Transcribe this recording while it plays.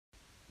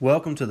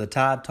Welcome to the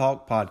Tide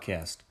Talk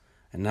podcast.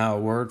 And now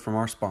a word from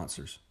our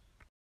sponsors.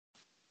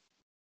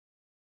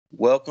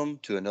 Welcome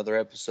to another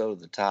episode of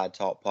the Tide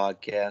Talk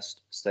podcast.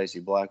 Stacy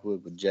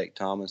Blackwood with Jake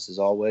Thomas as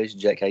always.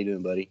 Jake, how you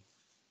doing, buddy?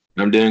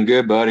 I'm doing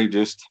good, buddy.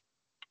 Just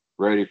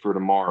ready for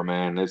tomorrow,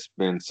 man. It's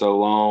been so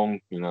long.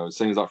 It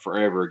seems like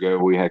forever ago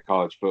we had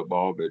college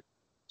football, but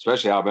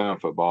especially Alabama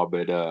football.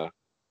 But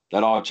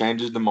that all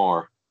changes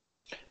tomorrow.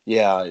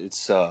 Yeah,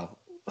 it's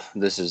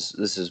this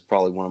is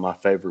probably one of my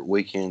favorite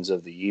weekends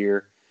of the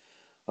year.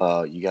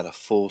 You got a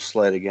full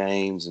slate of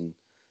games, and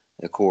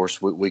of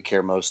course we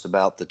care most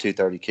about the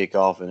 2:30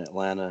 kickoff in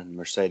Atlanta and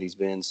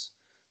Mercedes-Benz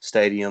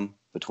Stadium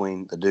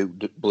between the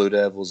Duke Blue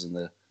Devils and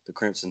the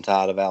Crimson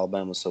Tide of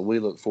Alabama. So we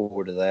look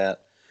forward to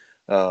that.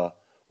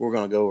 We're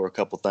going to go over a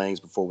couple things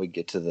before we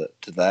get to the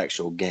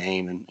actual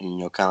game and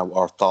kind of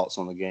our thoughts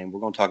on the game. We're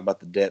going to talk about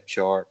the depth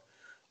chart,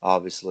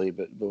 obviously,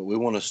 but we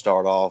want to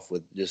start off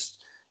with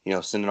just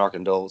sending our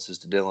condolences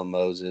to Dylan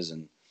Moses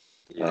and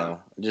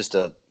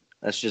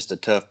that's just a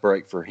tough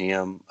break for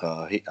him.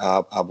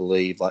 I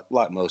believe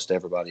like most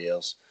everybody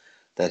else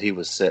that he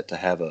was set to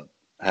have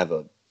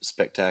a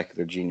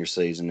spectacular junior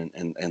season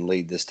and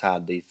lead this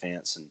Tide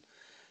defense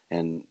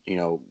and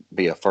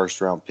be a first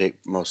round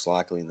pick most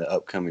likely in the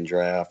upcoming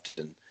draft.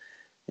 And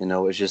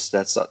it's just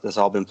that's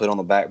all been put on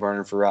the back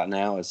burner for right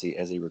now as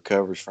he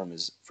recovers from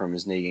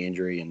his knee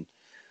injury. And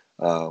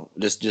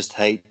just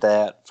hate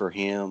that for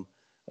him.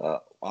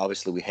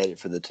 Obviously we hate it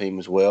for the team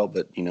as well,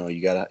 but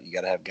you gotta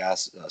have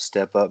guys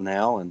step up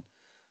now, and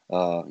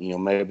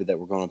maybe that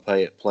we're going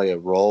to play a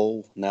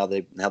role now.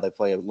 They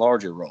play a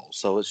larger role,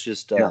 so it's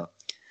just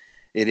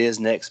it is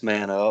next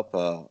man up.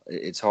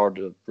 It's hard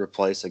to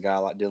replace a guy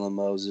like Dylan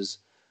Moses,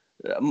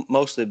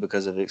 mostly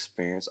because of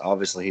experience.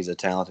 Obviously, he's a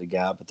talented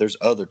guy, but there's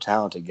other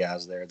talented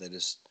guys there that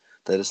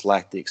just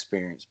lack the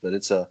experience. But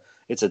it's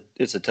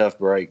a tough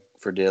break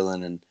for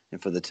Dylan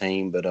and for the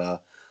team.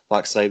 But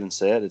like Saban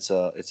said, it's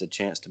a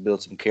chance to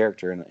build some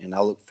character, and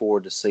I look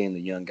forward to seeing the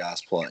young guys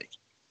play.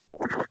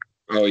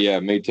 Oh yeah,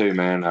 me too,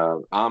 man.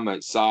 I'm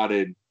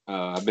excited.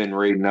 I've been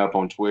reading up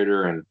on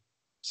Twitter and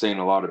seeing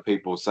a lot of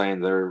people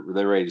saying they're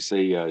ready to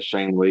see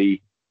Shane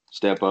Lee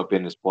step up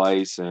in his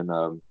place, and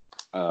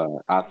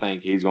I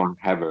think he's going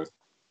to have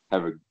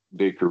a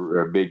big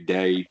career, a big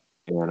day,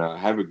 and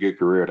have a good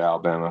career at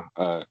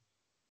Alabama,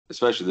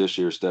 especially this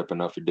year,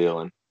 stepping up for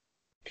Dylan.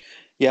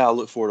 Yeah, I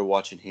look forward to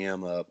watching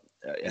him.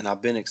 And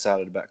I've been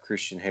excited about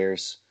Christian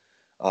Harris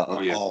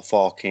all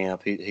fall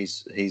camp.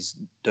 He's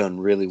done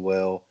really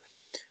well,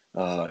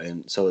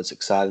 and so it's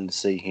exciting to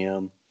see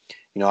him.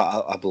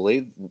 I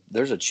believe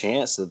there's a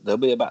chance that there'll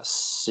be about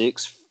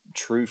 6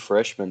 true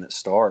freshmen that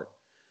start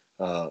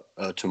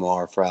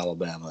tomorrow for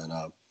Alabama.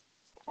 And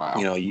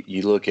Wow.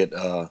 You look at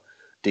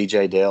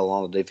DJ Dale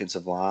on the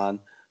defensive line,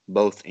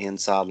 both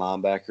inside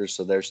linebackers.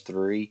 So there's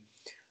 3.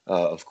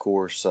 Of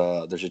course,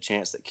 there's a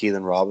chance that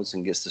Keelan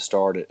Robinson gets to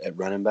start at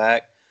running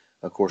back.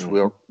 Of course,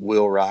 Will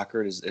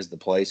Reichert is the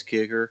place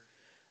kicker,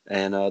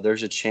 and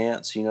there's a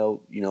chance,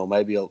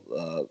 maybe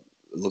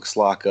looks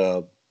like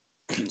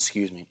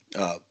excuse me,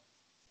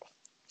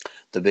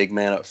 the big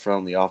man up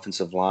from the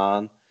offensive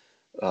line.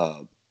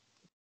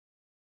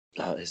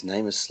 His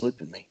name is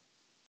slipping me.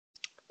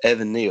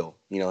 Evan Neal.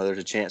 There's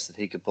a chance that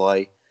he could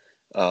play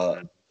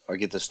or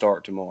get the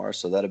start tomorrow,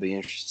 so that'll be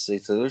interesting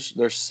to see. So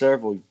there's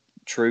several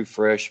true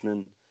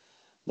freshmen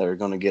that are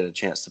going to get a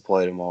chance to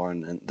play tomorrow,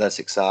 and that's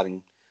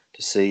exciting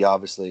to see.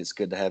 Obviously, it's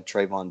good to have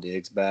Trayvon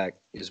Diggs back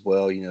as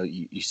well.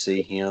 You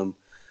see him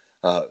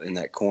in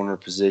that corner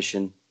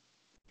position.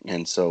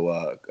 And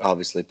so,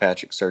 obviously,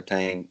 Patrick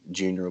Surtain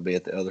Jr. will be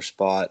at the other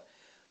spot.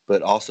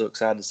 But also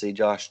excited to see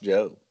Josh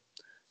Jobe.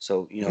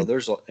 So,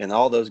 and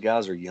all those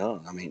guys are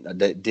young. I mean,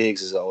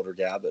 Diggs is an older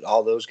guy, but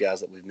all those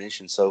guys that we've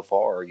mentioned so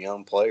far are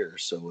young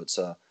players. So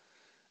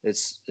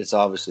it's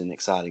obviously an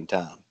exciting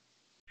time.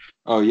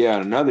 Oh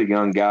yeah, another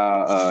young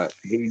guy.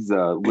 He's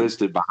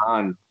listed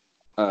behind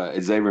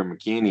Xavier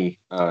McKinney,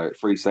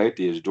 free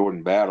safety, is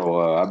Jordan Battle.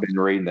 I've been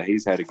reading that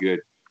he's had a good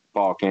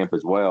fall camp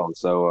as well,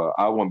 so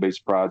I wouldn't be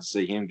surprised to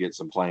see him get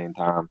some playing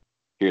time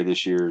here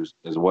this year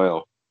as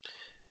well.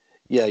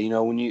 Yeah,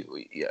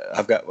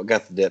 I've got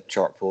the depth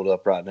chart pulled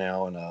up right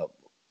now, and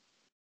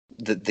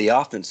the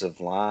offensive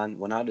line.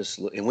 When I just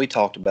and we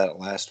talked about it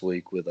last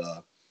week with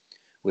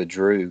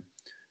Drew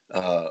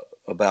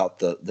about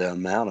the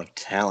amount of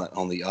talent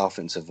on the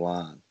offensive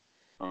line.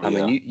 I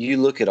mean, you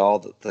look at all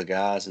the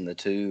guys in the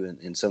 2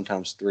 and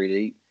sometimes 3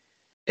 deep.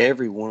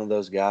 Every one of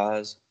those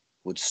guys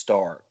would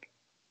start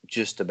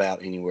just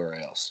about anywhere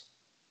else,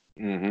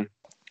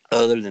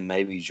 other than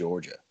maybe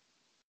Georgia.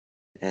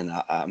 And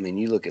I mean,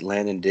 you look at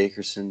Landon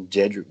Dickerson,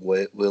 Jedrick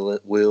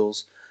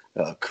Wills,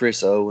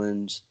 Chris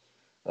Owens,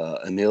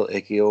 Emil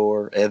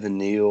Ikior, Evan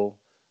Neal,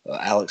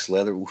 Alex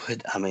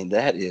Leatherwood. I mean,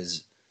 that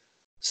is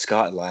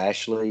Scott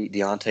Lashley,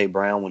 Deontay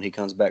Brown when he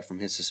comes back from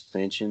his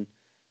suspension.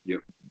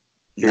 Yep.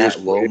 Matt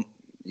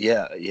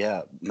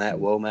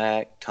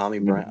Womack, Tommy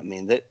Brown. I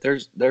mean,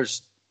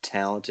 there's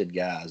talented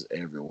guys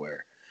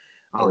everywhere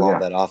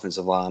along that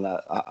offensive line.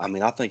 I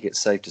mean, I think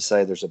it's safe to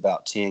say there's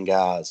about 10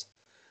 guys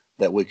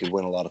that we could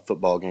win a lot of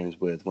football games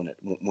with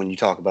when you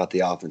talk about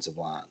the offensive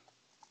line.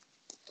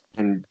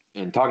 And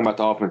talking about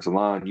the offensive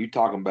line, you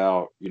talking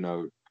about,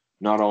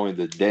 not only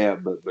the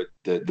depth but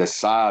the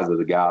size of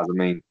the guys. I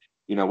mean,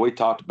 we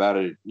talked about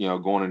it,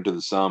 going into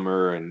the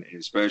summer, and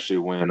especially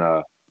when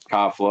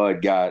Kyle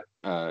Flood got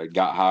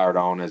hired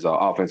on as an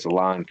offensive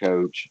line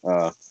coach.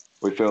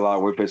 We feel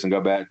like we're fixing to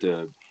go back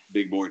to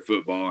big boy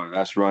football, and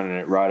that's running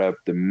it right up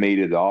the meat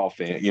of the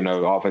offense,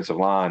 offensive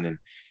line.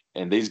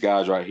 And these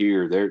guys right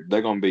here,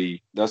 they're going to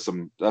be that's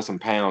some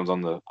pounds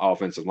on the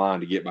offensive line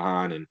to get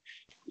behind and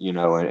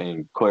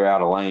clear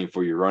out a lane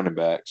for your running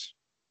backs.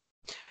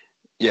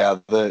 Yeah,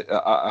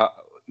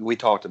 we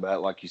talked about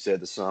it, like you said,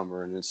 the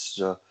summer, and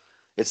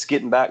it's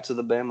getting back to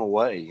the Bama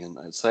way. And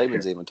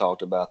Saban's even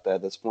talked about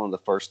that. That's one of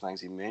the first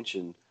things he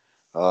mentioned,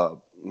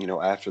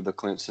 after the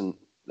Clemson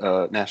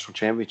national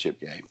championship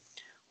game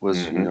was,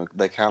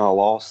 they kind of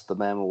lost the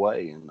Bama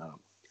way. And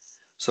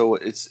so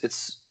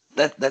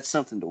that's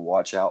something to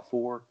watch out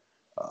for.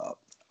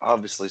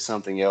 Obviously,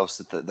 something else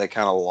that they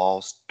kind of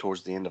lost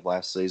towards the end of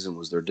last season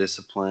was their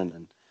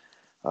discipline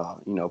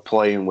and,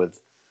 playing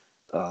with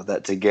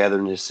that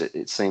togetherness,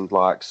 it seemed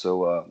like.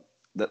 So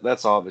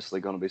that's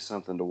obviously going to be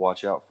something to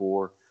watch out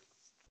for.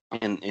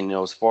 And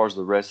as far as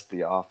the rest of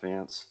the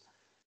offense,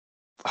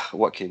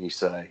 what can you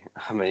say?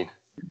 I mean,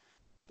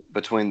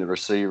 between the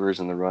receivers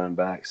and the running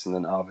backs, and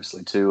then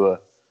obviously Tua,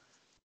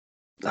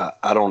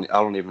 I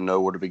don't even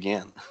know where to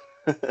begin.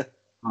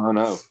 I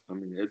know. I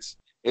mean,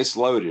 it's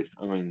loaded.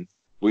 I mean,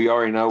 we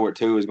already know what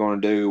Tua is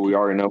going to do. We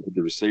already know what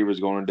the receiver is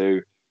going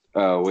to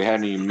do. We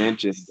hadn't even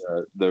mentioned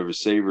the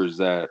receivers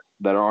that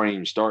aren't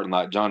even starting,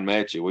 like John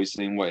Mechie. We've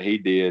seen what he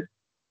did,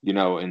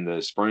 in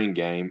the spring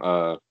game.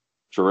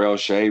 Terrell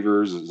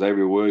Shavers,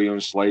 Xavier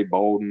Williams, Slade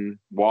Bolden,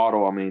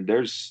 Waddle. I mean,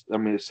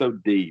 it's so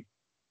deep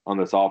on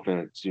this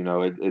offense.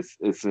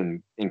 It's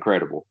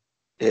incredible.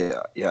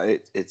 Yeah,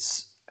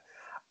 it's.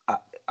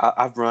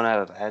 I've run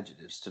out of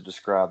adjectives to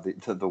describe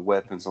the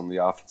weapons on the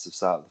offensive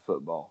side of the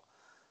football.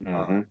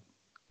 Mm-hmm.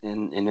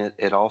 And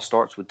it all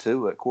starts with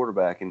Tua at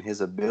quarterback and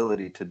his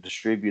ability to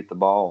distribute the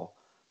ball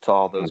to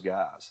all those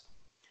guys.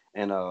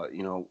 And,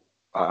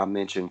 I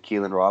mentioned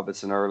Keelan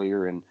Robinson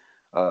earlier, and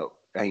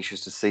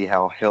anxious to see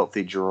how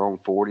healthy Jerome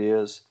Ford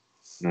is.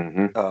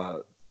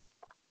 Mm-hmm.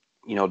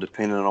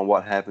 Depending on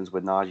what happens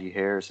with Najee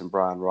Harris and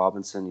Brian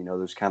Robinson,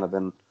 there's kind of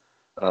been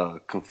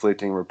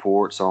conflicting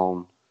reports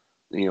on,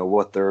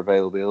 what their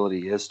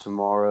availability is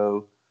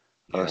tomorrow.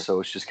 Yeah. So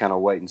it's just kind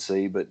of wait and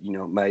see. But,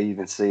 may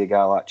even see a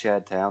guy like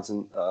Chad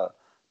Townsend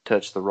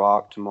touch the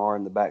rock tomorrow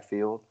in the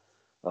backfield.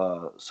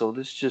 So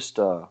this just,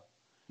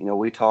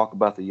 we talk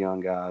about the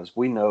young guys.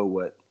 We know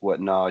what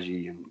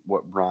Najee and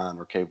what Brian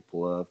are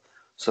capable of.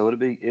 So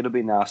it'll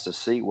be nice to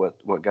see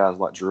what guys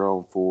like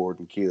Jerome Ford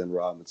and Keelan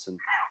Robinson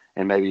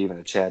and maybe even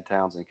a Chad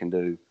Townsend can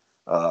do,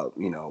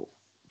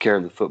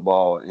 carrying the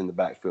football in the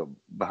backfield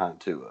behind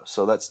Tua.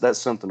 So that's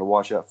something to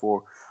watch out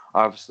for.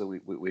 Obviously,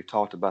 we've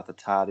talked about the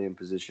tight end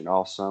position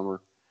all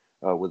summer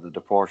with the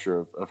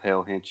departure of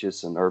Hale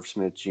Hentges and Irv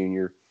Smith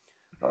Jr.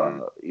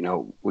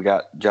 We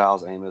got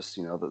Giles Amos,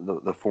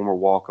 the former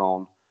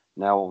walk-on,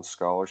 now on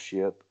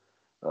scholarship,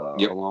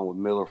 along with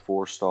Miller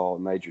Forstall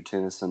and Major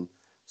Tennyson.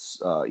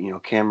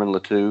 Cameron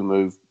Latou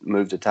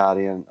moved to tight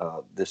end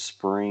this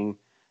spring,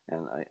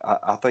 and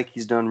I think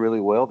he's done really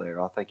well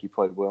there. I think he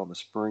played well in the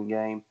spring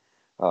game.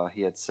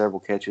 He had several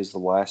catches the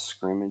last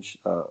scrimmage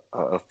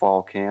of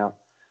fall camp.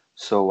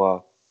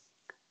 So,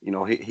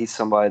 he's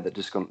somebody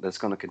that's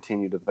going to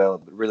continue to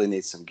develop, but really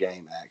needs some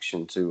game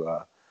action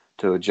to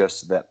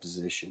adjust to that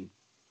position.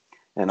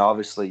 And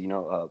obviously,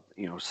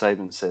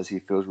 Saban says he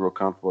feels real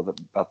comfortable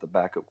about the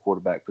backup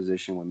quarterback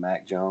position with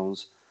Mac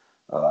Jones.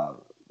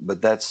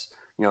 But that's,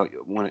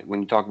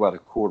 when you talk about a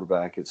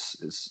quarterback,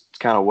 it's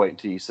kind of wait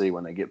until you see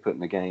when they get put in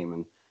the game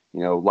and,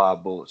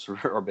 live bullets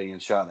are being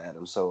shot at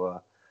them.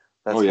 So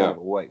that's kind of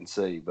a wait and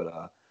see.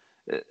 But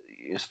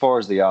as far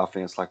as the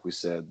offense, like we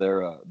said,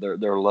 they're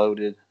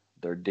loaded,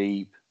 they're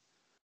deep,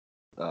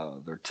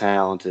 they're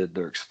talented,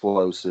 they're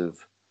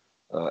explosive.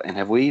 And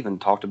have we even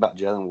talked about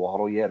Jalen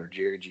Waddle yet, or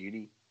Jerry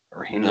Jeudy,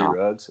 or Henry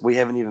Ruggs? We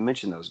haven't even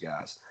mentioned those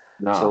guys.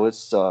 No. So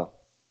it's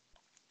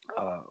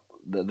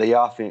the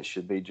offense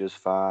should be just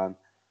fine.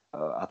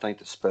 I think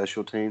the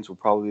special teams will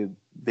probably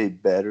be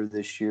better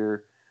this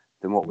year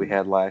than what we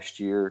had last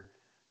year.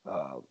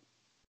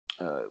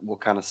 We'll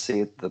kind of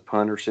see the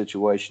punter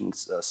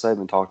situations.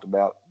 Saban talked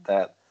about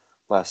that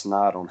last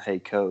night on Hey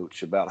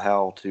Coach, about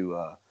how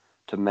to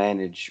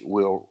manage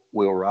Will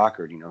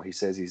Reichard. He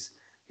says he's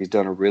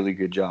done a really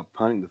good job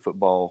punting the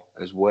football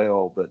as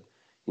well, but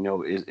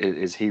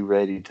is he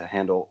ready to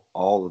handle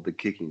all of the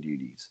kicking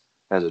duties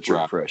as a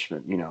true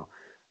freshman?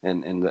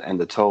 And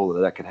the toll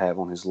that could have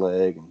on his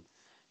leg, and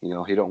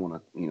he don't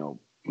want to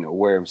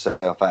wear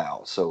himself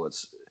out. So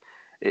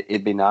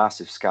it'd be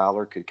nice if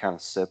Skylar could kind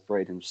of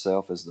separate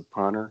himself as the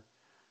punter.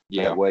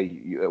 Yeah. That way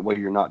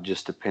you're not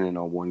just dependent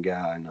on one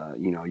guy,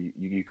 and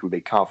you can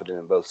be confident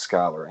in both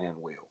Skylar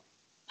and Will.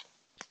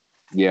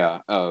 Yeah,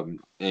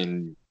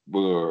 and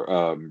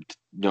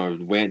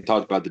we hadn't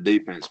talked about the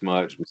defense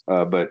much,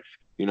 but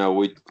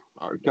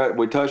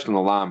we touched on the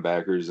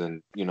linebackers,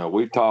 and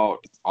we've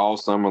talked all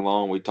summer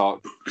long. We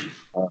talked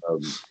a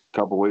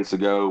couple weeks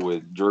ago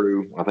with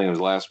Drew. I think it was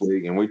last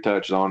week, and we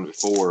touched on it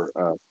before.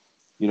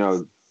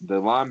 The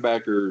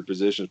linebacker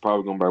position is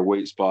probably going to be a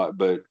weak spot,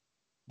 but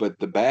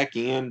the back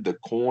end, the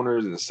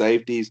corners and the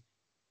safeties,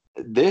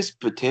 this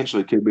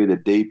potentially could be the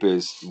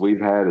deepest we've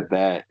had at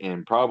that,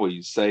 and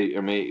probably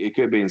it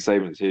could be in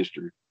Saban's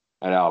history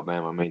at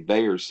Alabama. I mean,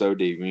 they are so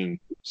deep. I mean,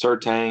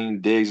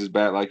 Surtain, Diggs is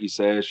back, like you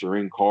said,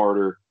 Shereen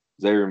Carter,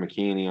 Xavier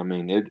McKinney. I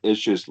mean, it's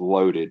just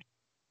loaded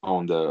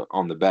on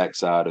the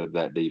backside of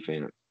that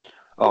defense.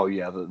 Oh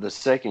yeah, the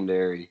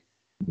secondary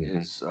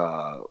is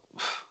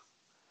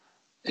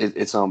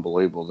it's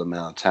unbelievable the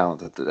amount of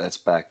talent that's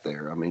back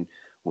there. I mean,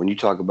 when you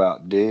talk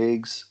about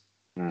Diggs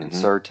and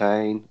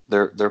Surtain,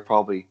 they're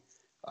probably,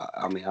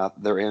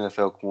 they're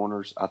NFL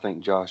corners. I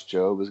think Josh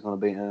Jobe is going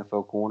to be an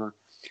NFL corner.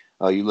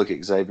 You look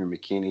at Xavier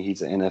McKinney;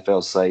 he's an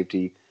NFL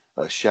safety.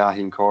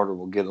 Shyheim Carter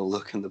will get a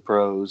look in the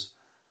pros.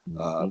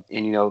 And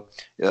a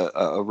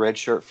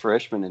redshirt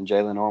freshman in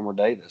Jalen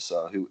Armour-Davis,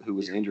 who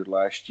was injured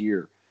last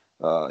year.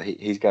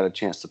 He's got a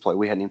chance to play.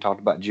 We hadn't even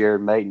talked about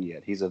Jared Maiden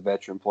yet. He's a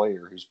veteran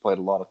player who's played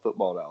a lot of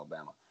football at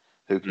Alabama.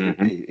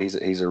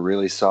 He's a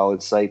really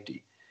solid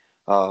safety.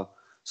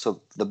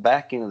 So the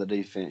back end of the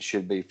defense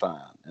should be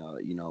fine.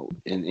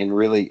 And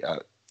really,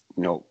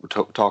 we're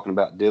talking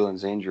about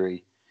Dylan's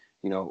injury.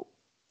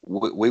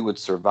 We would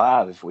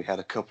survive if we had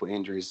a couple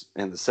injuries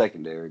in the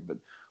secondary, but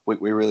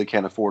we really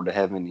can't afford to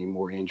have any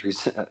more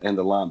injuries in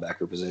the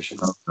linebacker position.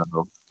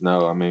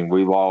 No, I mean,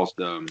 we lost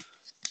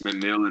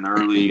McMillan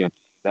early, and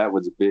that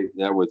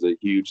was a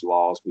huge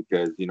loss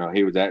because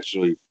he was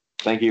actually,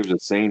 I think he was a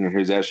senior. He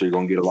was actually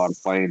going to get a lot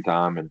of playing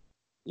time, and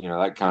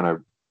that kind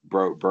of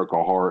broke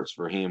our hearts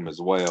for him as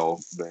well.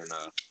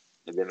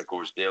 And then of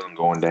course Dylan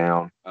going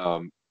down.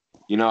 I'm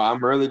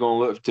really going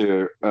to look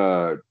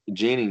to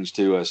Jennings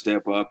to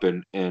step up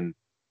and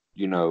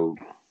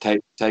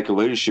take a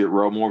leadership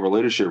role, more of a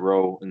leadership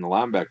role in the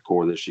linebacker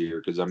core this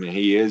year, because I mean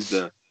he is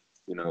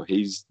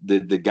he's the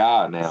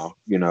guy now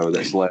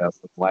that's left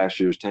with last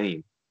year's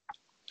team.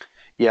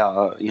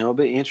 Yeah, it'll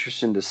be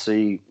interesting to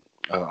see.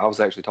 I was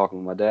actually talking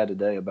with my dad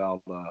today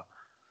about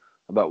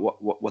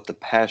what the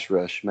pass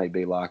rush may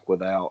be like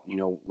without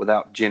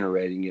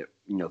generating it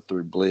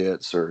through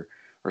blitz or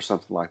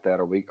something like that.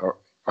 Are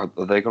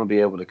they going to be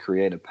able to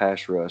create a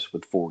pass rush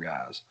with four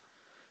guys?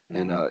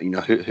 And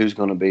who's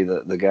going to be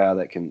the guy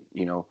that can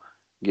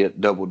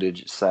get double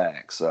digit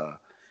sacks?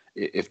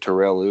 If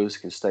Terrell Lewis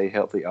can stay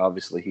healthy,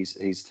 obviously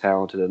he's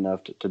talented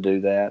enough to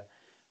do that.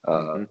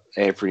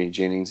 Anthony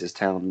Jennings is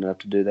talented enough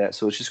to do that.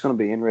 So it's just going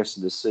to be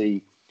interesting to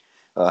see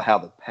how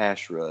the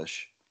pass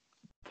rush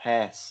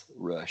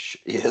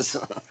is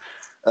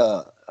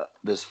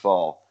this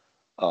fall.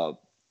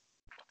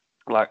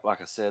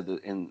 Like I said,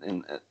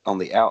 in on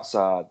the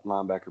outside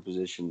linebacker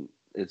position,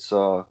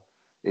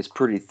 it's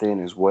pretty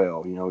thin as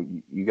well.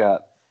 You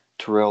got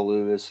Terrell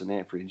Lewis and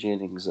Anthony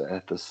Jennings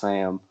at the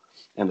Sam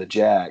and the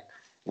Jack,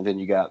 and then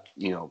you got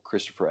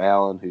Christopher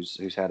Allen,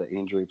 who's had an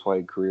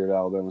injury-plagued career at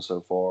Alabama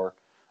so far.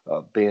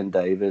 Ben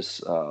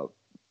Davis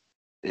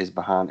is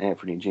behind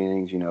Anthony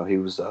Jennings. He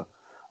was a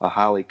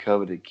highly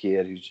coveted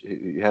kid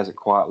who hasn't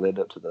quite lived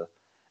up to the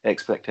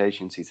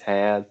expectations he's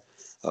had.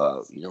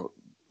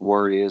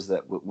 Word is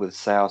that with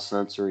Sal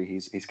Sunseri,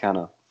 he's kind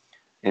of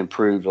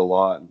improved a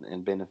lot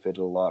and benefited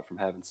a lot from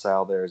having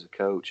Sal there as a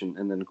coach.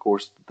 And then, of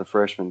course, the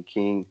freshman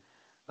King,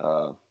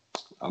 I'm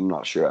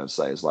not sure how to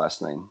say his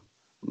last name,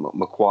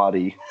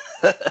 McQuaddy.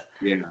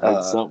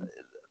 Yeah, something.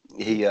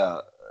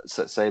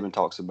 Saban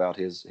talks about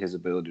his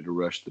ability to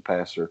rush the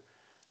passer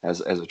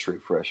as a true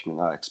freshman.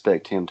 I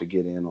expect him to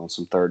get in on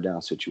some third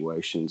down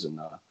situations and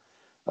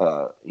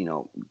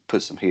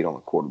put some heat on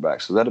the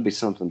quarterback. So that'll be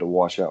something to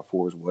watch out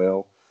for as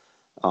well.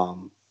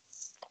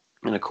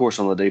 And of course,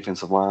 on the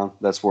defensive line,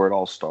 that's where it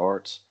all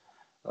starts.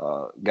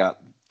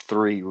 Got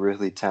three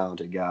really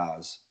talented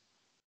guys,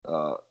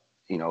 up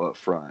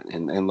front,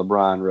 and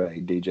LeBron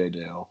Ray, DJ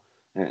Dell,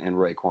 and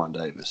Raekwon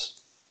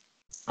Davis.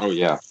 Oh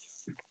yeah.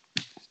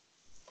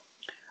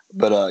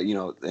 But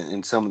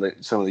and some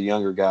of the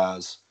younger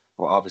guys.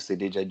 Well, obviously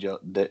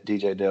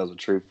DJ Dell's a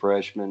true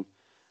freshman,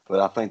 but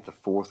I think the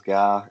fourth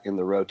guy in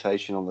the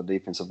rotation on the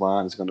defensive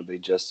line is going to be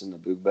Justin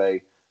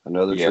Ebugbe,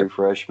 another true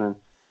freshman.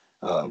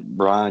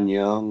 Byron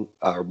Young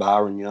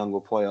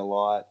will play a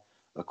lot.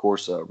 Of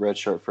course,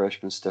 redshirt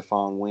freshman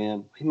Stephon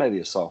Wynn. He may be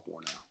a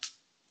sophomore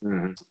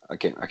now. I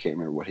can't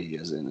remember what he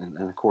is. And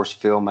of course,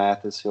 Phil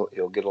Mathis.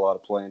 He'll get a lot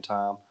of playing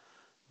time.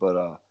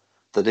 But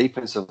the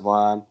defensive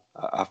line,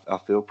 I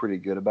feel pretty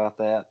good about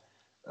that.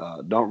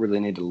 Don't really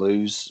need to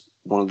lose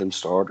one of them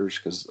starters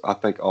because I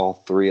think all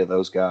three of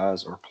those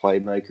guys are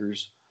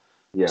playmakers.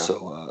 Yeah.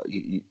 So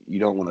you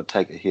don't want to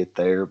take a hit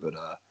there, but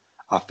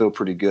I feel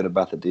pretty good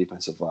about the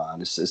defensive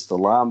line. It's the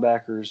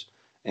linebackers,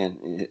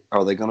 and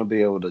are they going to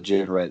be able to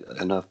generate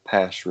enough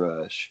pass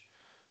rush,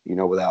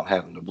 without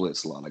having to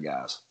blitz a lot of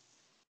guys?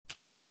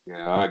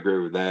 Yeah, I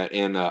agree with that.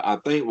 And I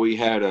think we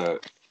had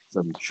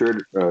some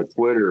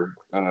Twitter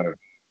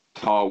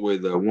talked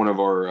with one of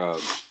our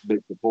big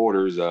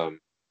supporters,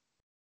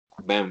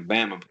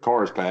 Bama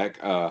Cars Pack,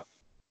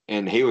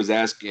 and he was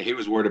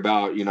worried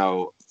about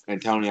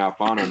Antonio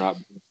Alfano not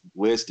being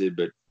listed,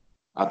 but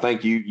I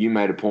think you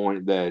made a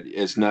point that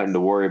it's nothing to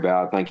worry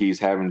about. I think he's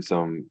having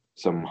some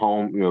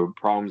home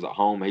problems at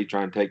home he's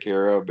trying to take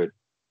care of, but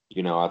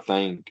I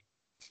think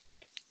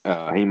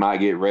he might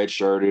get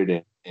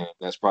redshirted, and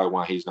that's probably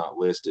why he's not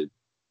listed.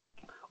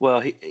 Well,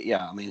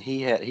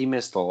 he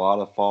missed a lot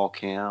of fall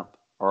camp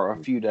or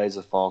a few days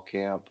of fall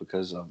camp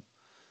because of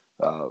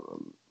uh,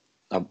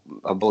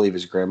 I believe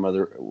his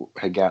grandmother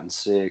had gotten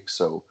sick.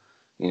 So,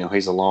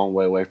 he's a long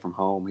way away from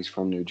home. He's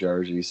from New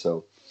Jersey,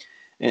 so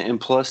and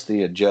plus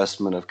the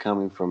adjustment of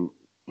coming from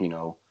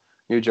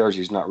New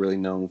Jersey's not really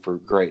known for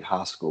great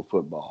high school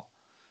football,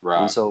 and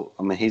Right. so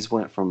he's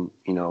went from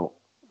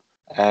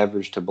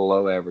average to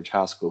below average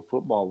high school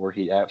football where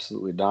he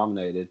absolutely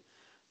dominated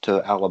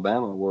to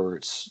Alabama where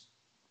it's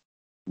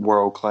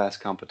world class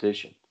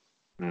competition.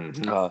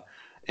 Mm-hmm.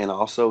 And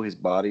also, his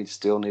body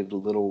still needed a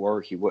little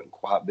work. He wasn't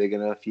quite big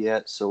enough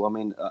yet. So,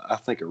 I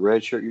think a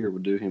redshirt year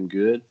would do him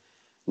good.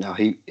 Now,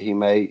 he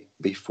may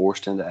be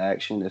forced into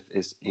action if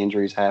his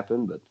injuries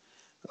happen, but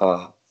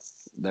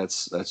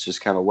that's just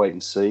kind of wait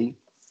and see.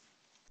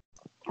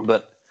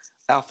 But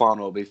Alfano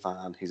will be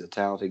fine. He's a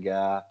talented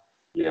guy.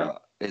 Yeah.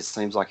 It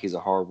seems like he's a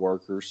hard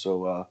worker.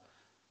 So,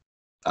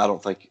 I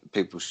don't think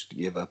people should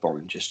give up on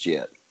him just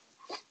yet.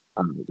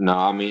 No,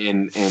 I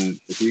mean, and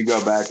if you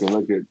go back and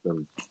look at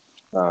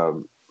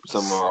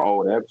some of our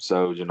old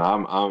episodes,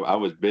 I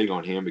was big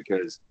on him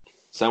because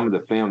some of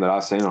the film that I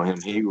seen on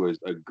him, he was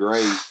a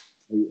great.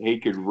 He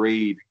could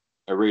read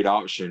a read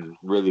option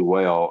really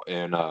well,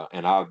 and I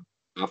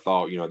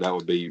thought that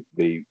would be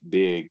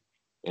big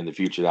in the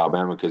future of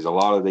Alabama because a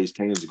lot of these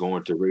teams are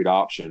going to read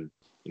option,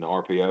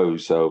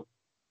 RPOs. So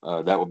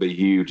that would be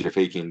huge if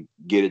he can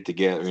get it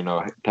together.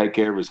 Take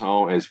care of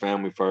his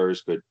family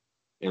first, but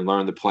and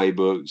learn the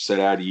playbook, set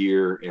out a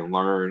year and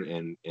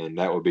learn, and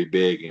that would be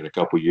big in a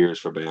couple of years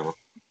for Bama.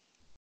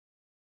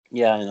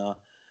 Yeah, and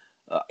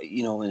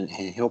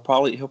he'll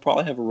probably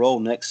have a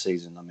role next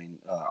season.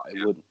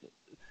 It wouldn't.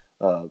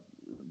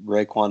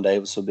 Raekwon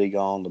Davis will be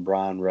gone.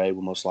 LeBron Ray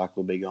will most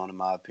likely be gone, in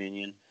my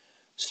opinion.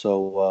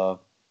 So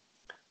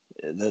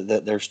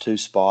there's two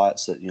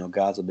spots that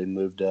guys will be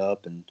moved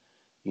up, and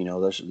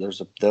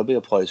there'll be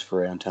a place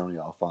for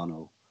Antonio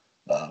Alfano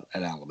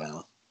at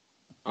Alabama.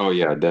 Oh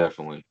yeah,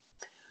 definitely.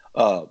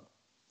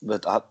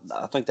 But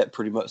I think that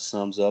pretty much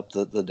sums up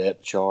the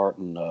depth chart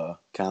and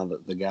kind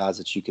of the guys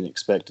that you can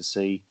expect to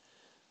see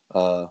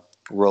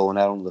rolling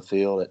out on the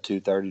field at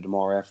 2:30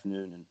 tomorrow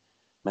afternoon. And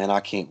man, I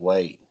can't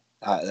wait.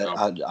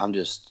 I'm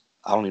just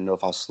I don't even know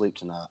if I'll sleep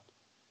tonight.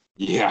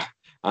 Yeah,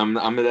 I'm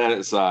that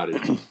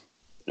excited.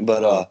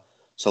 But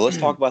so let's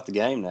talk about the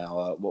game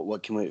now.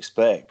 What can we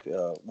expect?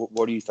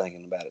 What are you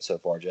thinking about it so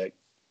far, Jake?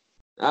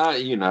 I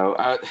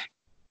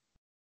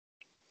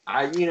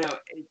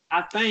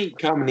think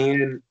coming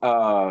in,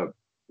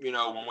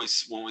 when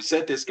we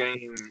set this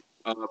game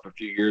up a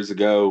few years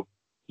ago,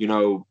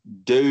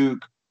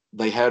 Duke,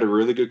 they had a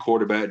really good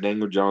quarterback,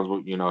 Daniel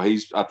Jones.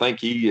 I think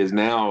he is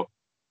now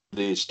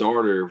the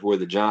starter for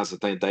the Giants. I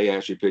think they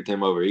actually picked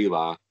him over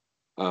Eli.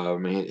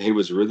 He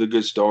was a really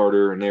good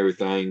starter and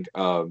everything.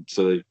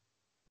 So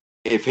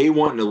if he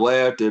wouldn't have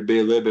left, it'd be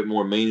a little bit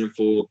more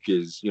meaningful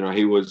because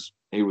he was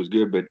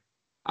good. But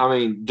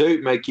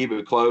Duke may keep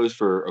it close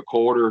for a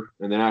quarter,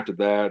 and then after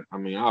that,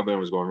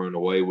 Alabama's going to run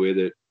away with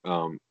it.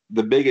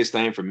 The biggest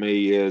thing for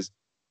me is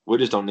we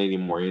just don't need any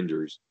more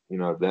injuries.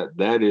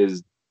 That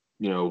is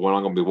what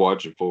I'm going to be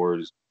watching for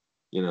is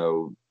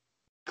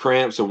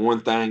cramps are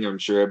one thing. I'm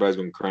sure everybody's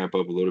going to cramp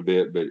up a little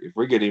bit, but if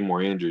we get any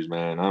more injuries,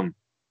 man, I'm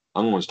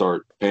going to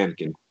start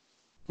panicking.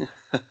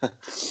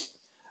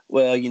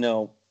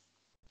 Well,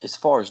 as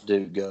far as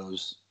Duke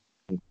goes,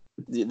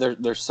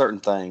 there's certain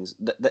things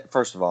that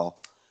first of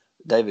all,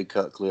 David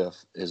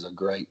Cutcliffe is a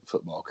great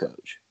football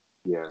coach.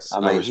 Yes,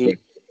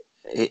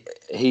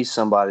 he's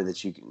somebody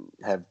that you can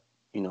have.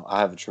 I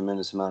have a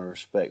tremendous amount of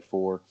respect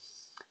for.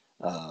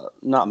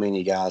 Not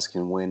many guys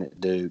can win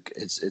at Duke.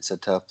 It's a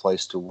tough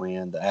place to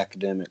win. The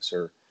academics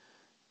are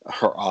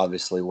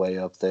obviously way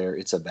up there.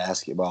 It's a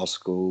basketball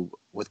school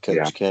with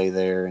Coach K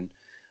there, and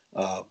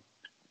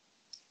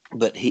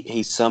but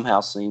he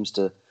somehow seems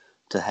to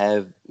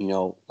have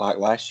like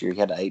last year he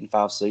had an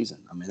 8-5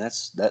 season.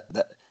 That's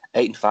that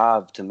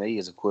 8-5 to me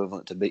is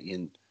equivalent to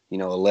being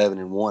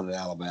 11-1 at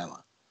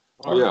Alabama,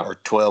 or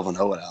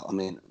 12-0 at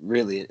Alabama.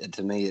 Really,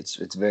 to me,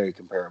 it's very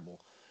comparable,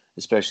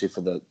 especially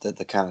for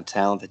the kind of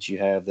talent that you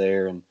have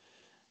there. And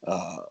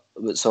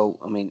but so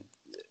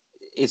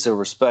it's a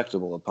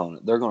respectable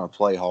opponent. They're going to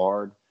play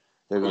hard.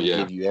 They're going to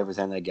give you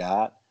everything they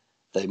got.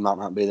 They might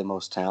not be the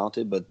most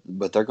talented, but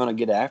they're going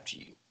to get after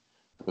you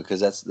because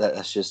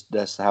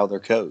that's how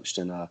they're coached.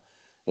 And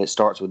it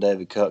starts with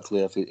David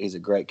Cutcliffe. He's a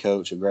great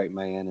coach, a great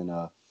man,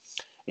 and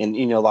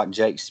like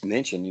Jake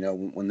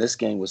mentioned, when this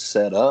game was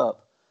set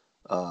up,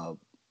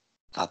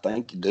 I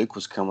think Duke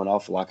was coming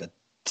off like a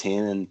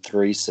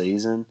 10-3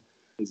 season.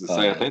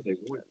 I think they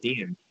won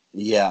 10.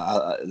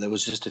 Yeah, that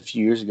was just a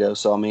few years ago.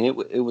 So I mean,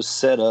 it was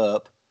set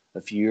up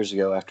a few years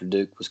ago after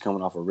Duke was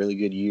coming off a really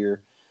good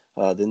year.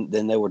 Then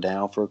they were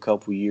down for a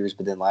couple of years,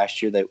 but then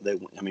last year they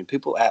I mean,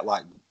 people act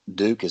like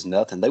Duke is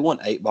nothing. They won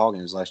 8 ball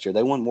games last year.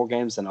 They won more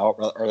games than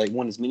Auburn, or they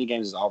won as many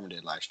games as Auburn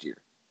did last year.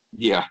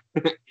 Yeah.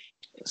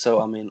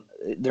 So I mean,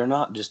 they're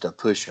not just a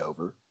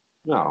pushover.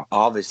 No.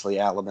 Obviously,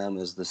 Alabama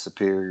is the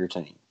superior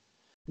team,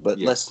 but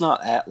Yeah. let's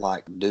not act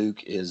like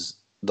Duke is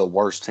the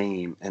worst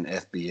team in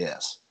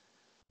FBS.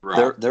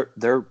 Right.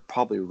 They're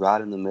probably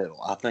right in the middle.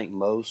 I think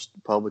most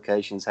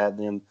publications have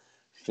them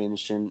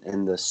finishing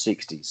in the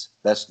 60s.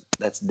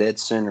 That's dead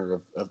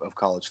center of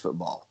college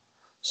football.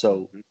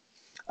 So Mhm.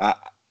 I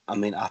I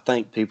mean I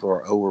think people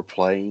are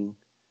overplaying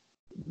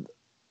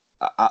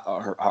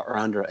are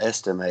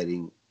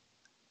underestimating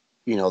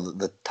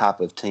the type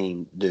of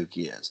team Duke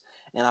is,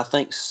 and I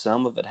think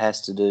some of it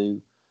has to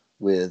do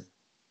with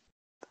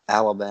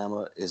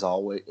Alabama is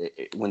always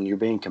when you're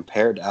being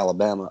compared to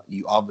Alabama,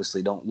 you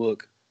obviously don't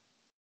look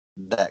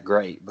that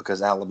great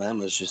because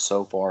Alabama is just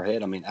so far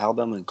ahead. I mean,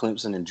 Alabama and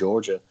Clemson and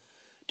Georgia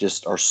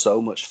just are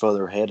so much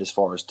further ahead as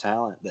far as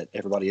talent that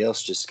everybody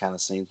else just kind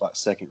of seems like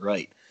second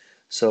rate. Yeah.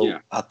 So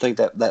I think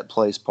that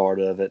plays part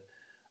of it.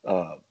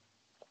 Uh,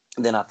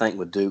 then I think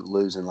with Duke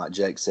losing, like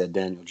Jake said,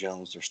 Daniel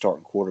Jones, their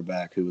starting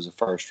quarterback, who was a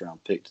first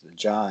round pick to the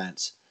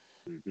Giants,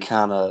 Mhm.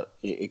 kind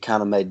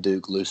of made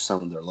Duke lose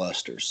some of their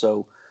luster.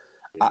 So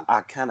Yeah.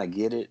 I kind of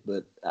get it,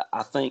 but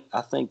I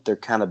think they're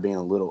kind of being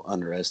a little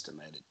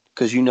underestimated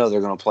because they're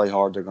going to play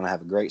hard. They're going to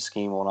have a great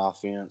scheme on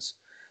offense,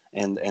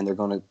 and they're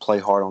going to play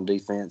hard on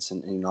defense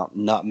and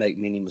not make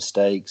many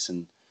mistakes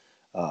and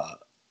uh,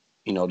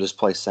 just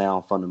play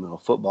sound fundamental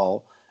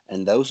football.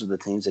 And those are the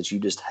teams that you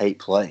just hate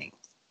playing.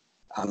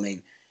 I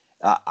mean,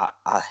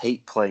 I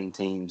hate playing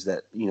teams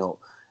that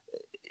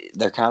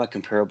they're kind of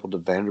comparable to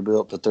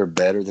Vanderbilt, but they're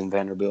better than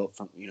Vanderbilt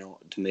from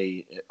to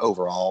me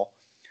overall.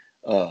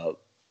 Uh,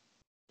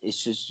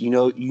 it's just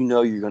you're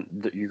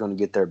gonna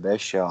get their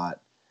best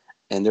shot,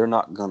 and they're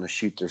not gonna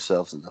shoot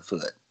themselves in the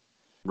foot.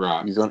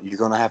 Right. You're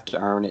gonna have to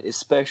earn it,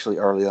 especially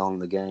early on in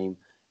the game,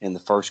 in the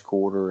first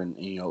quarter and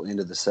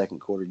into the second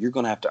quarter. You're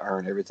gonna have to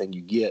earn everything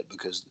you get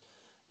because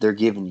they're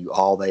giving you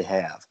all they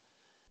have.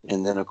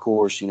 And then of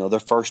course their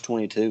first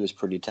 22 is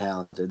pretty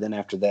talented. Then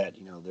after that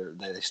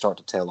they start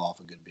to tail off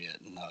a good bit,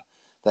 and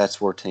that's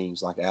where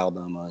teams like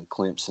Alabama and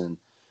Clemson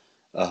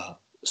uh,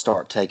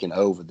 start taking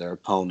over their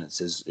opponents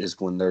is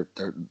when the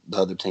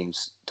other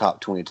team's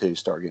top 22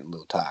 start getting a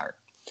little tired.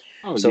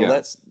 Oh So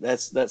yeah.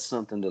 that's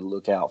something to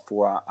look out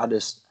for.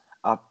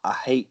 I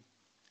hate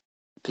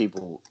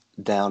people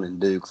down in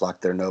Duke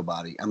like they're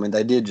nobody. I mean,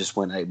 they did just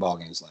win 8 ball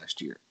games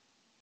last year.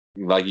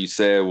 Like you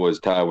said, was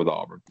tied with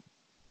Auburn.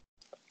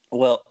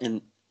 Well,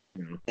 and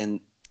Mhm. and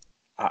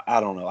I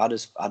don't know. I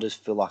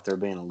just feel like they're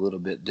being a little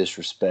bit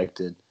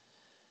disrespected,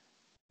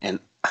 and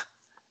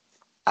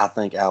I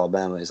think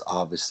Alabama is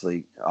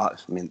obviously. I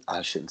mean,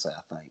 I shouldn't say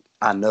I think.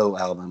 I know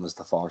Alabama is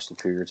the far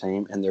superior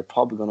team, and they're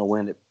probably going to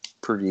win it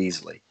pretty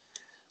easily.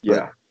 But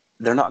Yeah.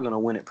 they're not going to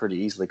win it pretty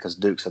easily because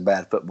Duke's a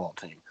bad football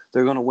team.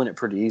 They're going to win it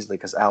pretty easily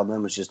because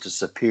Alabama's just a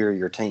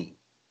superior team.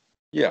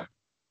 Yeah.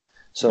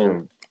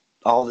 So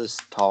all this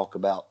talk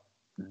about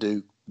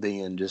Duke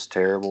being just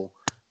terrible,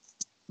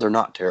 they're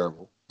not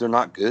terrible. They're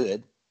not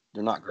good.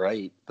 They're not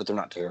great, but they're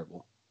not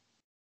terrible.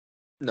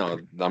 No,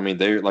 I mean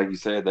they like you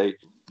said they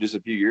just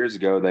a few years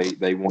ago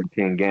they won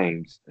 10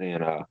 games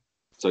and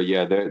so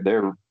yeah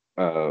they're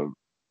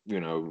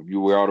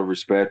we ought to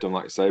respect them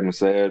like Saban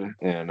said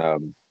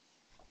and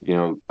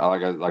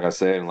like I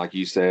said and like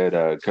you said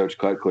Coach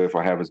Cutcliffe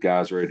will have his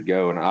guys ready to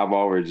go and I've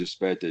always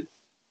respected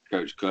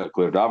Coach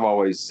Cutcliffe. I've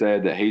always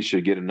said that he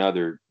should get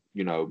another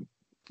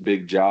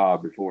big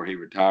job before he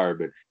retired,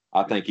 but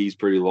I think he's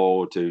pretty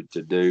loyal to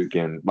Duke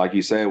and like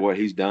you said what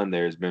he's done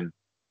there has been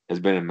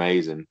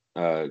amazing.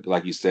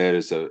 Like you said,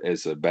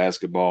 it's a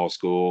basketball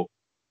school,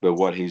 but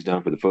what he's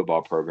done for the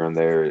football program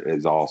there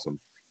is awesome.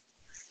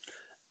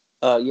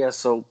 Yeah,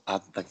 so I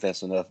think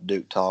that's enough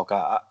Duke talk.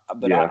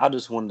 But Yeah. I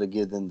just wanted to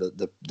give them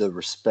the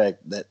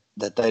respect that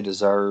they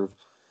deserve,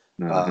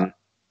 uh, Hmm.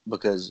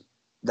 because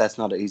that's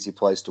not an easy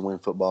place to win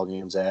football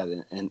games at,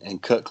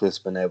 and Cutcliffe's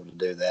been able to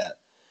do that,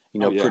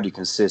 Oh yeah. pretty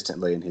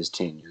consistently in his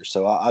tenure.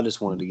 So I just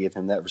wanted to give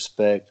him that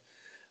respect.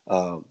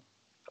 Uh,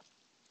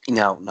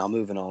 now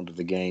moving on to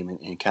the game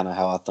and kind of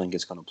how I think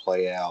it's going to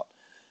play out.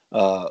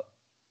 Uh,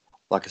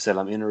 like I said,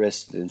 I'm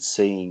interested in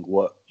seeing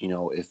what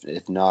if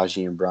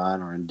Najee and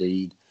Brian are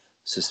indeed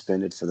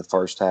suspended for the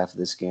first half of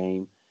this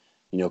game.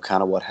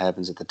 Kind of what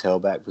happens at the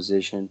tailback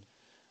position.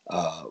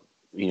 Uh,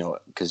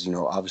 because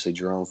obviously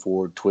Jerome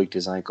Ford tweaked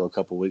his ankle a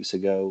couple weeks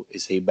ago.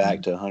 Is he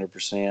back to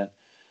 100%,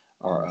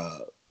 or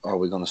are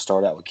we going to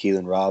start out with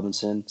Keelan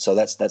Robinson? So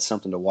that's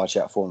something to watch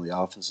out for on the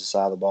offensive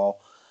side of the ball,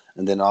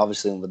 and then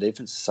obviously on the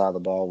defensive side of the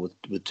ball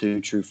with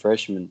two true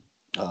freshmen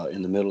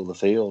in the middle of the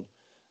field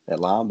at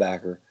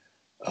linebacker.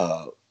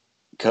 Uh,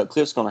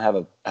 Cliff's going to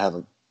have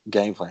a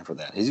game plan for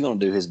that. He's going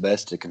to do his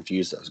best to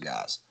confuse those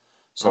guys. Oh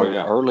So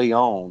yeah. early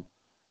on,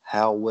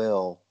 how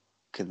well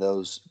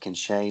can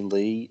Shane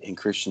Lee and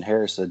Christian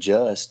Harris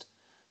adjust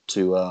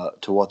to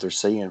what they're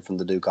seeing from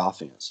the Duke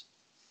offense.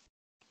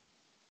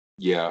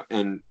 Yeah,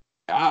 and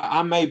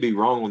I may be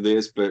wrong on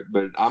this, but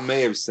I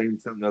may have seen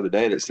something the other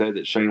day that said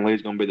that Shane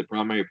Lee's going to be the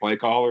primary play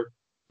caller.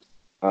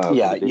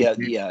 Yeah.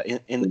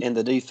 In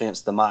the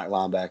defense, the Mike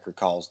linebacker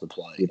calls the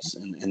plays,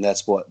 and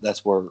that's where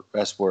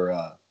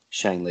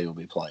Shane Lee will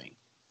be playing.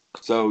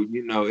 So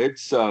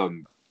it's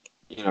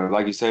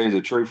like you say, he's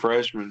a true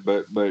freshman,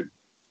 but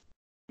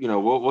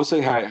we'll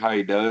see how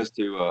he does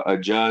to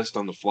adjust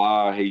on the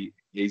fly.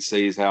 He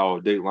sees how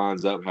Duke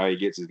lines up, how he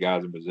gets his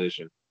guys in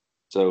position.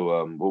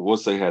 So we'll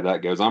see how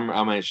that goes. I'm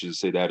anxious to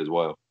see that as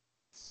well.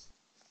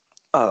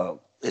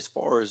 As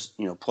far as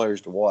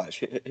players to watch,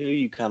 who are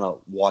you kind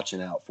of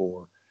watching out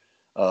for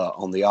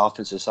on the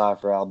offensive side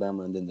for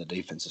Alabama, and then the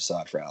defensive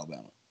side for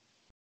Alabama?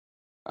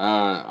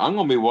 I'm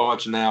going to be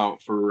watching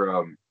out for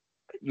I'm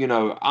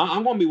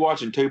going to be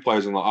watching two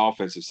players on the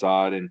offensive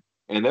side, and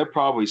they're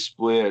probably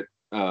split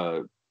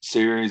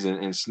series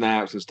and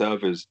snaps and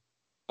stuff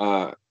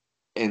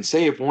and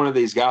see if one of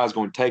these guys is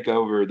going to take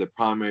over the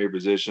primary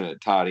position at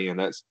tight end.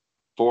 That's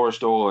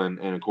Forrestal and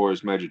of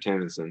course Major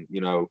Tennyson.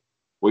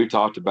 We've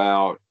talked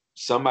about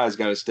somebody's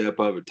got to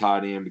step up at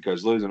tight end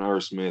because losing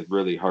Irv Smith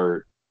really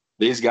hurt.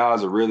 These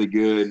guys are really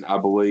good, I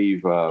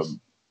believe.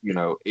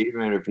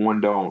 Even if one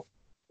don't,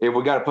 if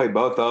we got to play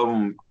both of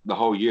them the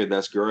whole year,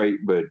 that's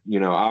great. But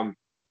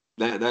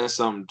that's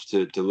something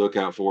to look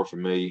out for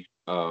me.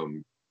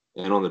 And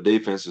on the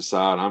defensive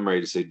side, I'm ready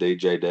to see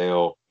DJ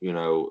Dale.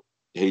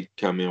 He'd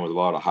come in with a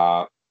lot of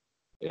hype,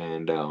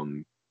 and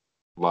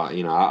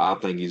I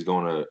think he's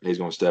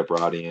gonna step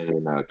right in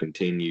and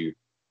continue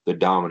the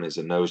dominance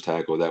at nose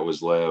tackle that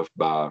was left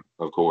by,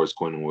 of course,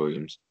 Quentin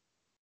Williams.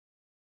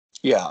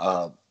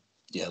 Yeah,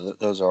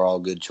 those are all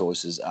good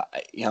choices.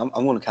 I'm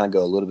going to kind of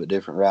go a little bit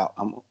different route.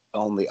 I'm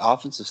on the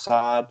offensive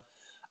side.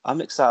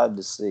 I'm excited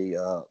to see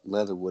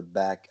Leatherwood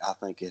back. I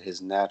think at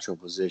his natural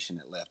position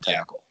at left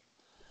tackle.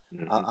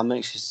 Mm-hmm. I'm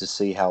anxious to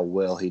see how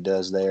well he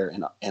does there,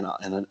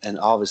 and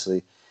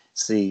obviously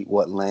see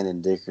what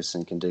Landon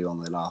Dickerson can do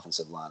on the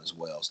offensive line as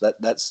well. So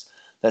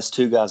that's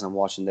two guys I'm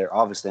watching there.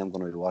 Obviously, I'm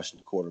going to be watching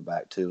the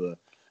quarterback too,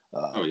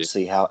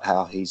 see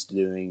how he's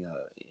doing.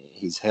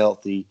 He's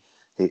healthy.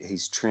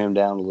 He's trimmed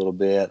down a little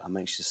bit. I'm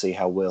anxious to see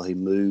how well he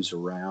moves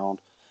around.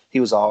 He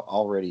was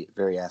already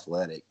very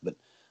athletic, but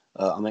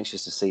I'm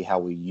anxious to see how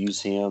we use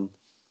him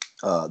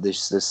this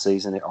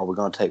season. Are we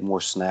going to take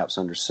more snaps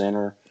under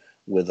center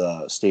with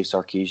Steve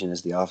Sarkisian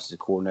as the offensive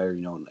coordinator,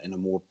 and a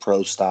more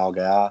pro-style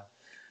guy?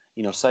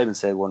 Saban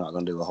said we're not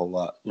going to do a whole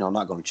lot. I'm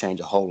not going to change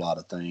a whole lot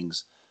of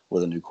things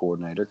with a new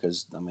coordinator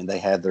because, they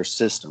have their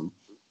system.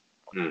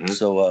 Mm-hmm.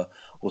 So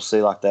we'll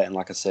see like that. And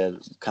like I said,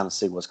 kind of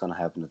see what's going to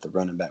happen at the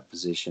running back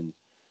position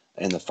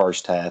in the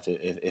first half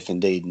if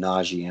indeed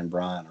Najee and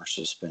Brian are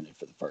suspended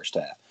for the first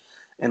half.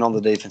 And on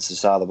the defensive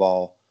side of the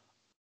ball,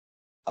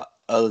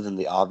 other than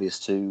the obvious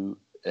two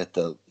at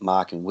the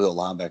Mike and Will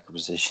linebacker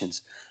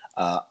positions,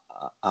 I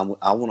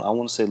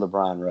want to see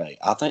LeBron Ray.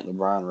 I think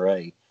LeBron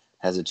Ray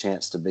has a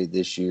chance to be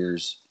this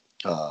year's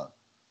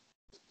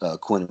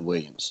Quentin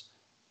Williams.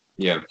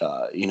 Yeah.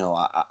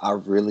 I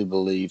really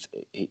believe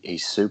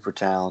he's super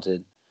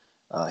talented.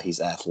 He's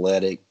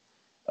athletic.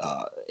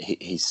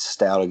 He's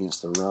stout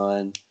against the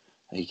run.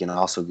 He can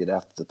also get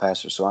after the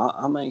passer. So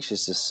I'm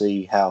anxious to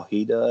see how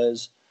he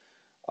does.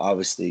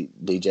 Obviously,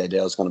 DJ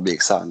Dale is going to be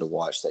exciting to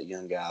watch, that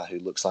young guy who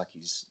looks like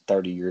he's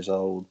 30 years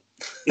old.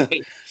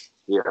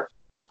 Yeah.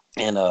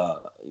 And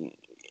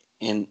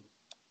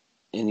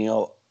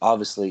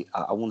obviously,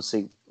 I want to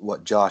see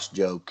what Josh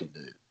Jobe can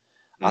do.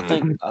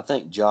 Mm-hmm. I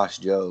think Josh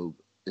Jobe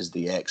is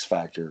the X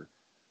factor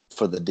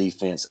for the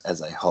defense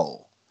as a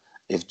whole.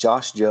 If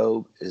Josh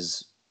Jobe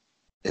is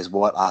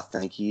what I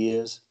think he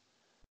is,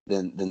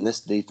 then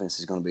this defense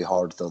is going to be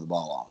hard to throw the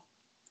ball on.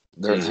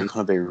 They're going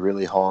to be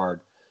really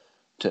hard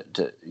to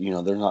there's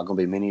not going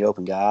to be many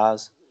open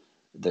guys.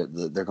 The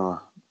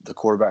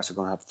quarterbacks are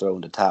going to have to throw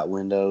into tight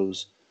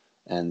windows,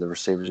 and the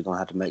receivers are going to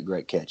have to make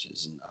great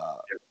catches, and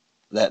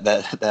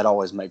that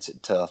always makes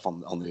it tough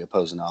on the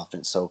opposing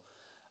offense. So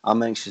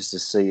I'm anxious to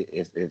see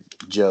if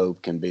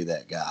Jobe can be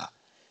that guy,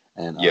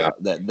 and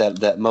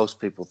that most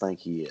people think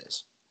he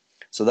is.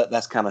 So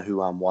that's kind of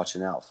who I'm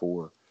watching out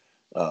for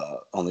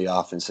on the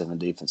offensive and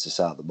defensive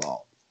side of the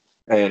ball.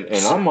 And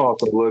I'm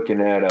also looking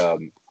at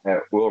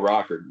Will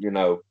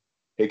Rockard.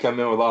 He come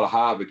in with a lot of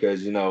hype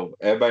because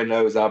everybody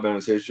knows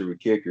Alabama's history with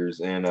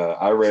kickers, and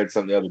I read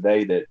something the other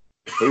day that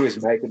he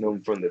was making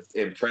them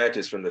in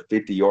practice from the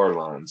 50-yard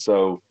line.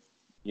 So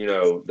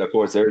of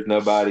course there's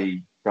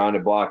nobody trying to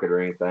block it or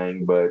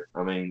anything, but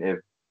I mean if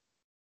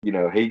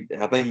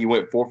I think he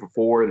went 4 for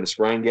 4 in the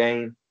spring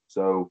game.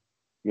 So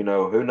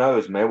who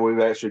knows? Maybe we've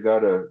actually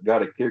got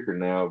a kicker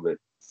now, but.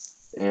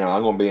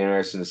 I'm going to be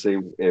interested to see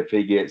if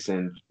he gets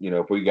in,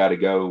 if we got to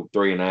go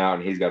 3 and out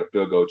and he's got a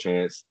field goal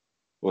chance,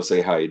 we'll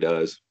see how he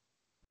does.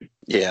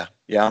 Yeah.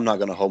 I'm not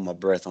going to hold my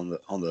breath on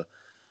the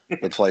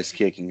place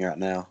kicking right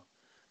now.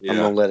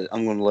 Yeah. I'm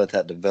going to let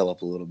that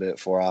develop a little bit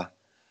before I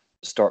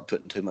start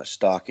putting too much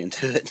stock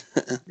into it.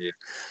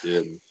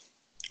 Yeah.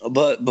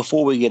 But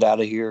before we get out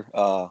of here,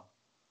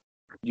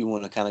 You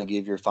want to kind of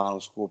give your final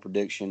score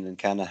prediction and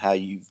kind of how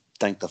you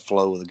think the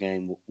flow of the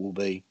game will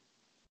be?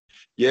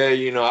 Yeah,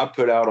 I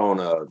put out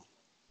on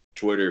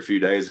Twitter a few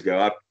days ago.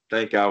 I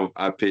think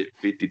I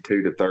picked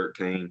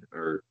 52-13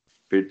 or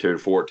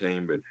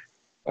 52-14, but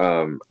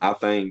I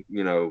think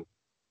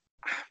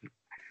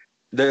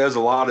there's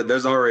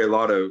already a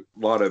lot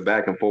of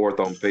back and forth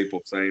on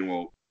people saying,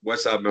 well,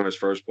 what's Alabama's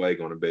first play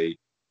going to be?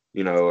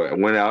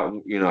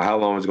 How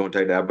long is it going to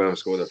take to Alabama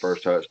score their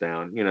first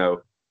touchdown?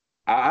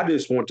 I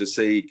just want to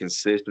see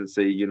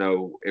consistency.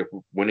 If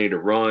we need to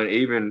run,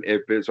 even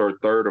if it's our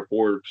third or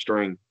fourth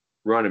string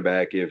running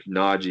back, if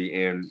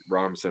Najee and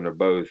Robinson are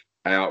both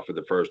out for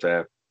the first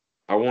half,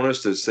 I want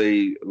us to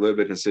see a little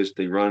bit of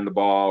consistency running the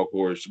ball. Of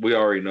course, we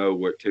already know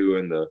what Tua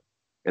and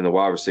the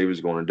wide receivers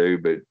are going to do,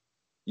 but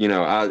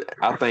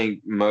I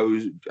think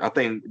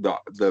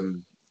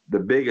the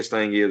biggest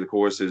thing is, of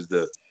course, is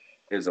the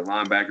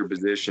linebacker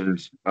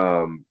positions.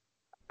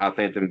 I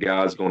think them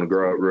guys are going to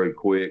grow up really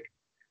quick.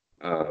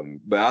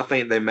 But I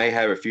think they may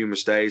have a few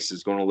mistakes.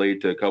 It's going to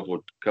lead to a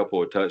couple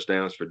of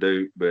touchdowns for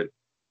Duke. But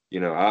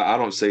I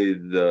don't see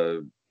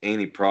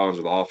any problems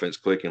with the offense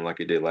clicking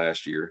like it did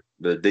last year.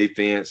 The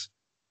defense,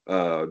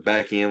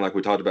 back end, like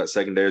we talked about,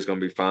 secondary is going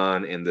to be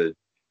fine, and the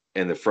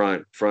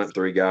front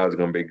three guys are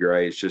going to be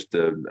great. It's just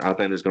I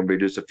think there's going to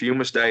be just a few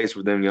mistakes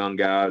with them young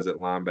guys at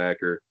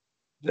linebacker.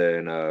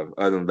 Then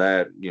other than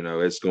that,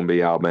 it's going to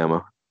be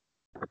Alabama.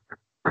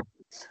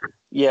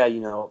 Yeah,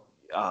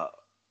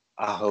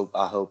 I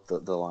hope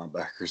that the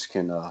linebackers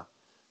can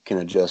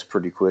adjust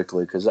pretty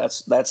quickly, because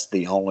that's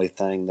the only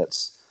thing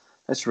that's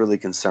really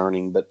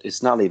concerning. But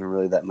it's not even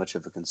really that much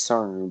of a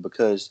concern,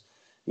 because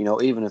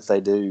even if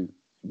they do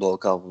blow a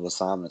couple of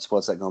assignments,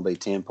 what's that going to be?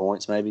 10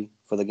 points maybe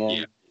for the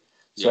game.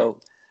 Yeah. So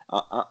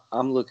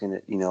I'm looking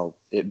at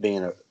it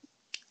being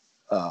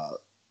about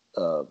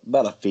a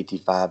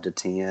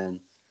 55-10,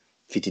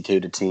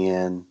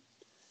 52-10.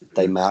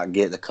 They might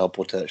get a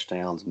couple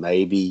touchdowns,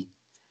 maybe.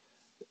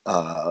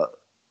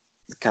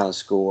 Kind of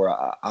score.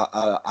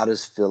 I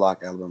just feel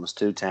like Alabama's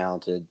too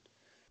talented,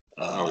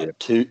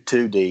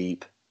 too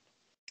deep,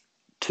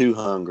 too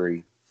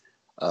hungry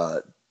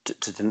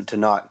to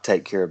not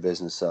take care of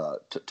business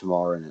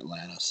tomorrow in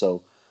Atlanta.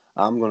 So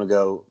I'm going to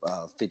go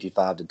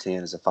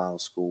 55-10 as a final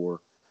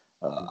score.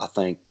 I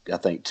think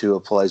Tua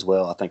plays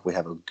well. I think we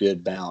have a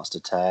good balanced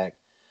attack.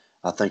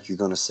 I think you're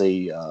going to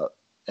see a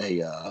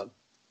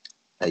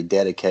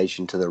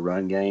dedication to the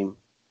run game,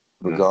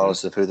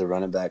 regardless of who the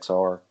running backs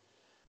are.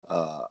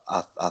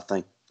 I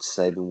think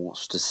Saban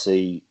wants to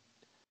see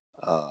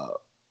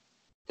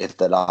if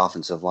that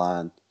offensive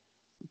line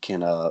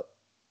can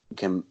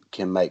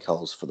make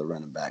holes for the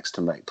running backs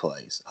to make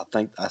plays. I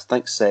think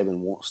Saban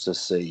wants to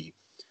see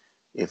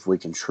if we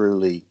can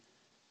truly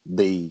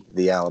be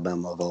the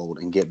Alabama of old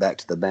and get back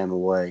to the Bama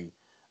way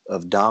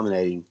of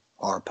dominating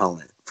our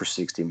opponent for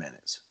 60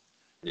 minutes.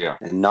 Yeah.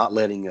 And not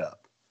letting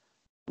up,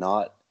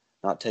 not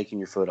taking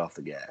your foot off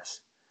the gas,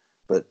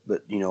 but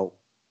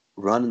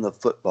running the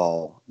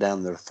football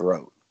down their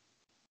throat,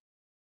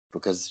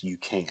 because you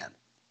can.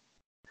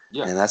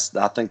 Yeah. And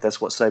I think that's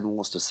what Saban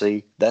wants to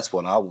see. That's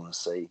what I want to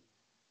see,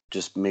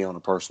 just me on a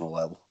personal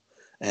level.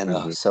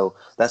 And so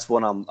that's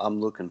what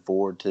I'm looking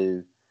forward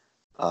to.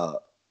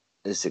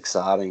 It's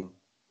exciting.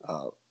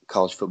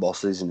 College football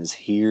season is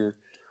here.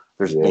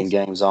 There's been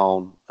games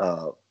on,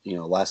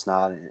 last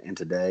night and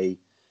today.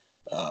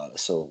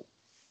 So,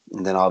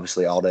 and then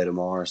obviously all day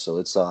tomorrow. So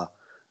it's a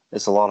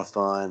lot of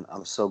fun.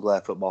 I'm so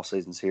glad football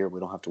season's here. We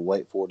don't have to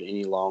wait for it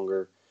any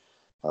longer.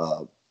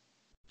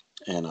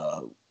 And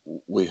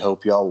we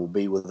hope y'all will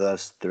be with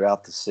us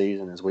throughout the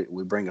season as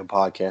we bring a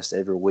podcast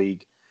every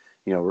week,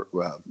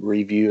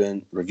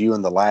 reviewing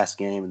the last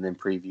game and then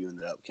previewing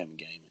the upcoming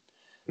game.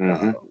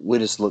 We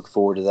just look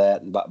forward to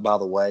that. And by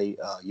the way,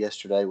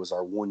 yesterday was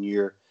our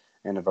 1-year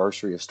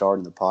anniversary of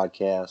starting the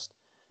podcast.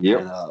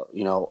 Yep. And,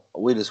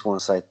 we just want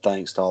to say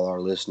thanks to all our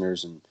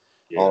listeners and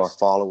all our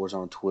followers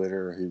on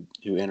Twitter who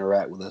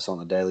interact with us on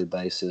a daily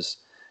basis.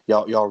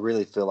 Y'all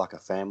really feel like a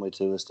family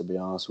to us, to be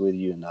honest with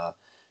you. And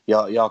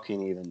y'all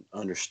can't even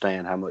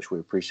understand how much we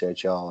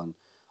appreciate y'all and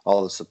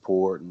all the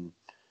support. And,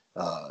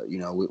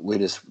 we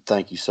just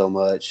thank you so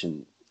much.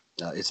 And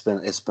it's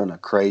been a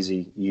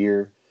crazy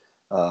year.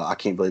 I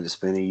can't believe it's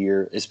been a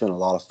year. It's been a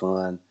lot of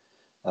fun.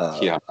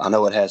 I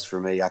know it has for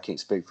me. I can't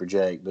speak for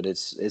Jake, but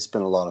it's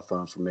been a lot of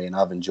fun for me, and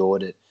I've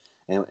enjoyed it.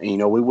 And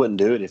we wouldn't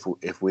do it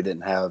if we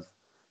didn't have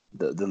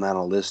the amount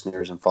of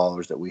listeners and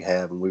followers that we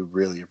have, and we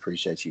really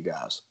appreciate you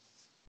guys.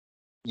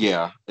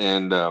 Yeah,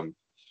 and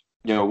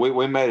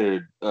we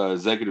made an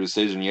executive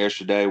decision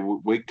yesterday.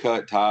 We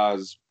cut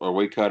ties, or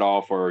we cut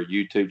off our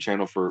YouTube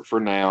channel for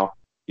now.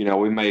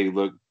 We may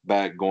look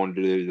back going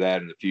to do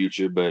that in the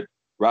future, but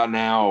right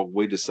now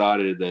we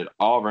decided that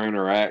all of our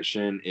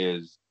interaction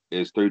is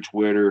through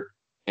Twitter,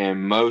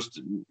 and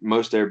most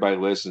everybody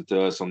listens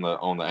to us on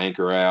the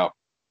Anchor app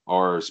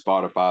or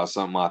Spotify,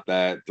 something like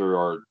that, through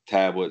our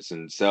tablets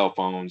and cell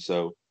phones.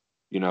 So,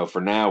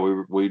 for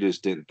now we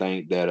just didn't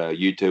think that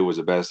YouTube was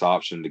the best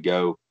option to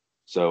go.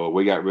 So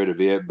we got rid of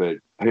it, but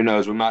who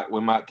knows? We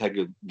might take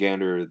a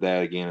gander at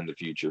that again in the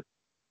future.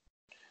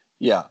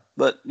 Yeah,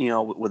 but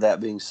with that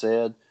being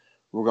said,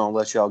 we're going to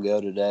let y'all go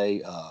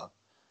today.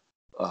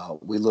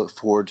 We look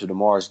forward to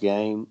tomorrow's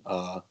game.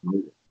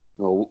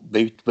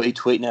 Be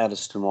tweeting at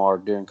us tomorrow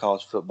during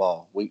college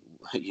football. We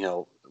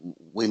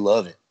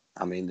love it.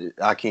 I mean,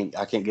 I can't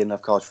get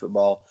enough college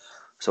football.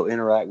 So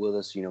interact with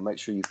us. Make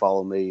sure you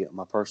follow me.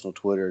 My personal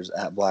Twitter is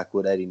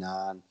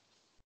 @Blackwood89.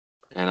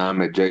 And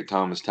I'm at Jake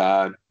Thomas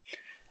Tide.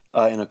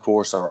 And of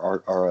course,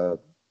 our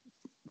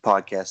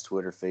podcast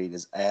Twitter feed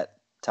is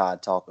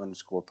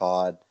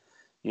 @TideTalk_pod.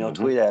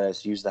 Tweet at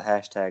us. Use the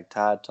hashtag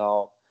Tide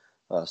Talk.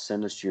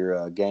 Send us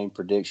your game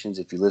predictions.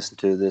 If you listen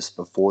to this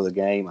before the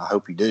game, I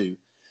hope you do.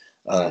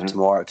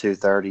 Tomorrow at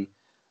 2:30,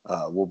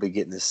 we'll be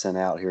getting this sent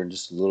out here in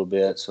just a little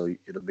bit, so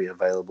it'll be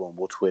available, and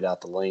we'll tweet out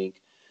the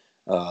link.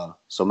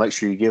 So make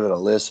sure you give it a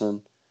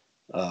listen.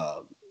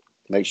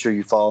 Make sure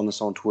you're following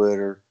us on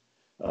Twitter.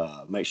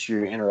 Make sure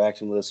you're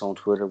interacting with us on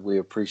Twitter. We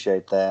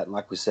appreciate that. And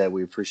like we said,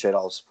 we appreciate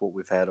all the support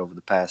we've had over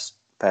the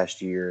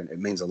past year, and it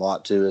means a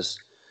lot to us.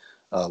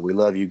 We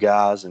love you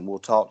guys, and we'll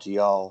talk to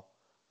y'all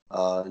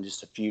in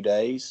just a few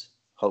days,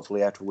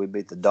 hopefully after we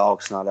beat the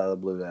dog snot out of the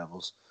Blue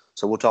Devils.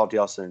 So we'll talk to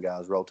y'all soon,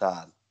 guys. Roll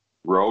Tide.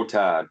 Roll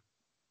Tide.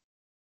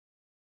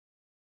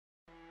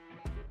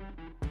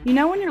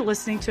 When you're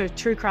listening to a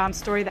true crime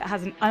story that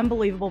has an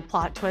unbelievable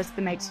plot twist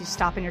that makes you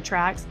stop in your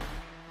tracks?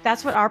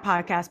 That's what our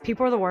podcast,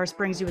 People Are the Worst,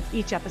 brings you with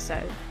each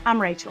episode.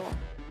 I'm Rachel.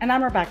 And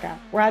I'm Rebecca.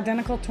 We're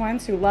identical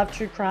twins who love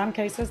true crime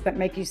cases that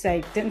make you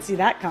say, didn't see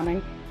that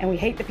coming, and we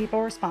hate the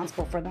people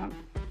responsible for them.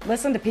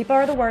 Listen to People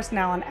Are the Worst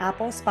now on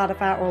Apple,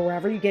 Spotify, or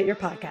wherever you get your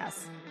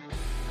podcasts.